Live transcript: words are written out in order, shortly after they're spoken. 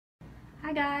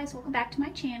Hi guys, welcome back to my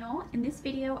channel. In this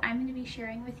video, I'm going to be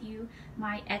sharing with you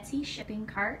my Etsy shipping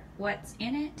cart, what's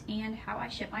in it, and how I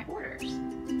ship my orders.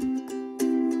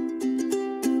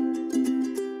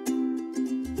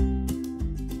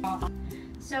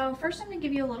 So first I'm going to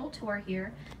give you a little tour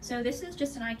here. So this is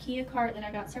just an IKEA cart that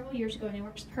I got several years ago and it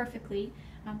works perfectly.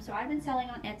 So I've been selling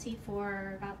on Etsy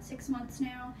for about 6 months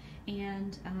now,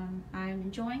 and I'm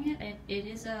enjoying it. It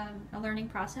is a learning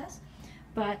process.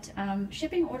 But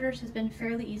shipping orders has been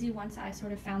fairly easy once I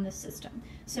sort of found this system.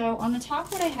 So on the top,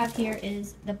 what I have here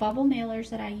is the bubble mailers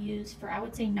that I use for, I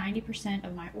would say, 90%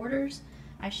 of my orders.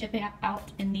 I ship it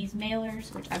out in these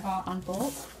mailers, which I bought on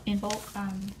bulk,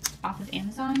 off of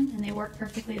Amazon, and they work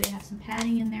perfectly. They have some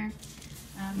padding in there.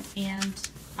 And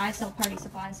I sell party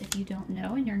supplies if you don't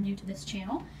know and you're new to this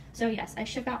channel. So yes, I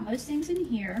ship out most things in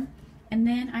here. And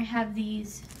then I have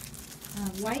these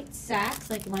white sacks,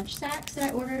 like lunch sacks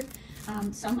that I ordered.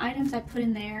 Some items I put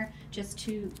in there just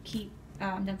to keep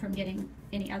them from getting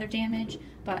any other damage,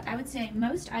 but I would say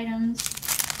most items,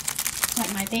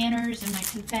 like my banners and my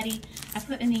confetti, I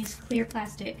put in these clear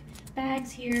plastic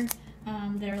bags here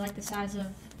that are like the size of,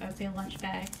 I would say, a lunch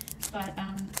bag. But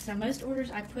so most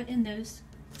orders I put in those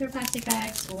clear plastic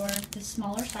bags or the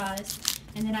smaller size,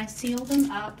 and then I seal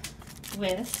them up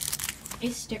with a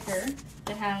sticker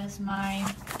that has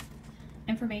my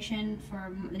information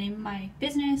for the name of my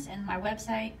business and my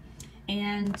website,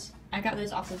 and I got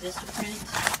those off of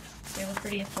Vistaprint. They were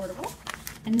pretty affordable.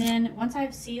 And then once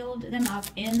I've sealed them up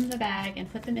in the bag and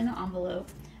put them in the envelope,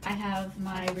 I have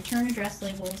my return address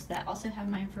labels that also have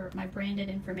my branded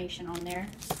information on there.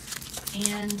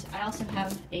 And I also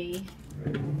have a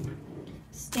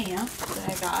stamp that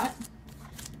I got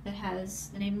that has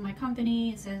the name of my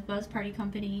company. It says Buzz Party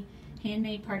Company,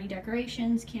 Handmade Party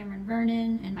Decorations, Cameron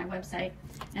Vernon, and my website.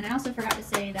 And I also forgot to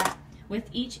say that with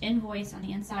each invoice on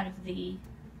the inside of the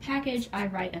package, I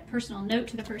write a personal note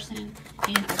to the person,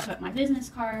 and I put my business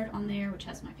card on there, which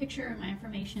has my picture and my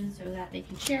information so that they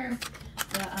can share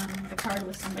the card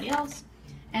with somebody else.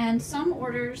 And some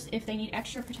orders, if they need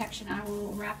extra protection, I will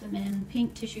wrap them in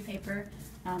pink tissue paper.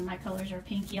 My colors are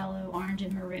pink, yellow, orange,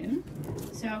 and maroon.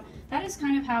 So that is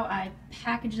kind of how I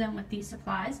package them with these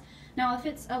supplies. Now, if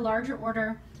it's a larger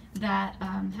order that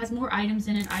has more items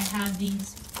in it, I have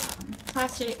these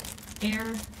plastic air,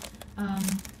 I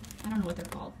don't know what they're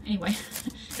called. Anyway,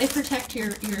 they protect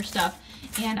your stuff.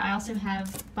 And I also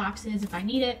have boxes if I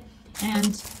need it.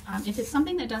 And if it's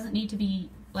something that doesn't need to be,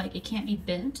 like, it can't be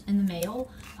bent in the mail,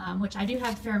 which I do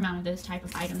have a fair amount of those type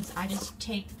of items, I just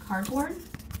take cardboard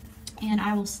and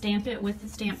I will stamp it with the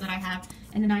stamp that I have,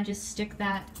 and then I just stick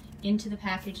that into the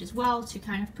package as well to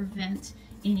kind of prevent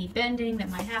any bending that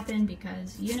might happen,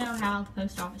 because you know how the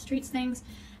post office treats things.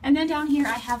 And then down here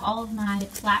I have all of my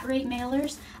flat rate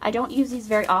mailers. I don't use these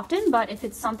very often, but if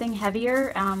it's something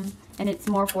heavier and it's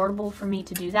more affordable for me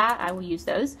to do that, I will use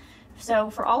those.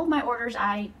 So for all of my orders,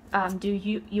 I do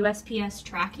USPS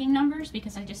tracking numbers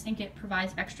because I just think it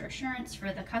provides extra assurance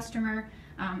for the customer.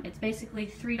 It's basically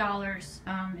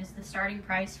 $3 is the starting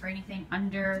price for anything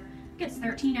under, I guess,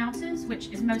 13 ounces, which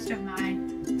is most of my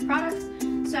products.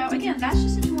 So again, that's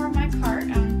just a tour of my cart.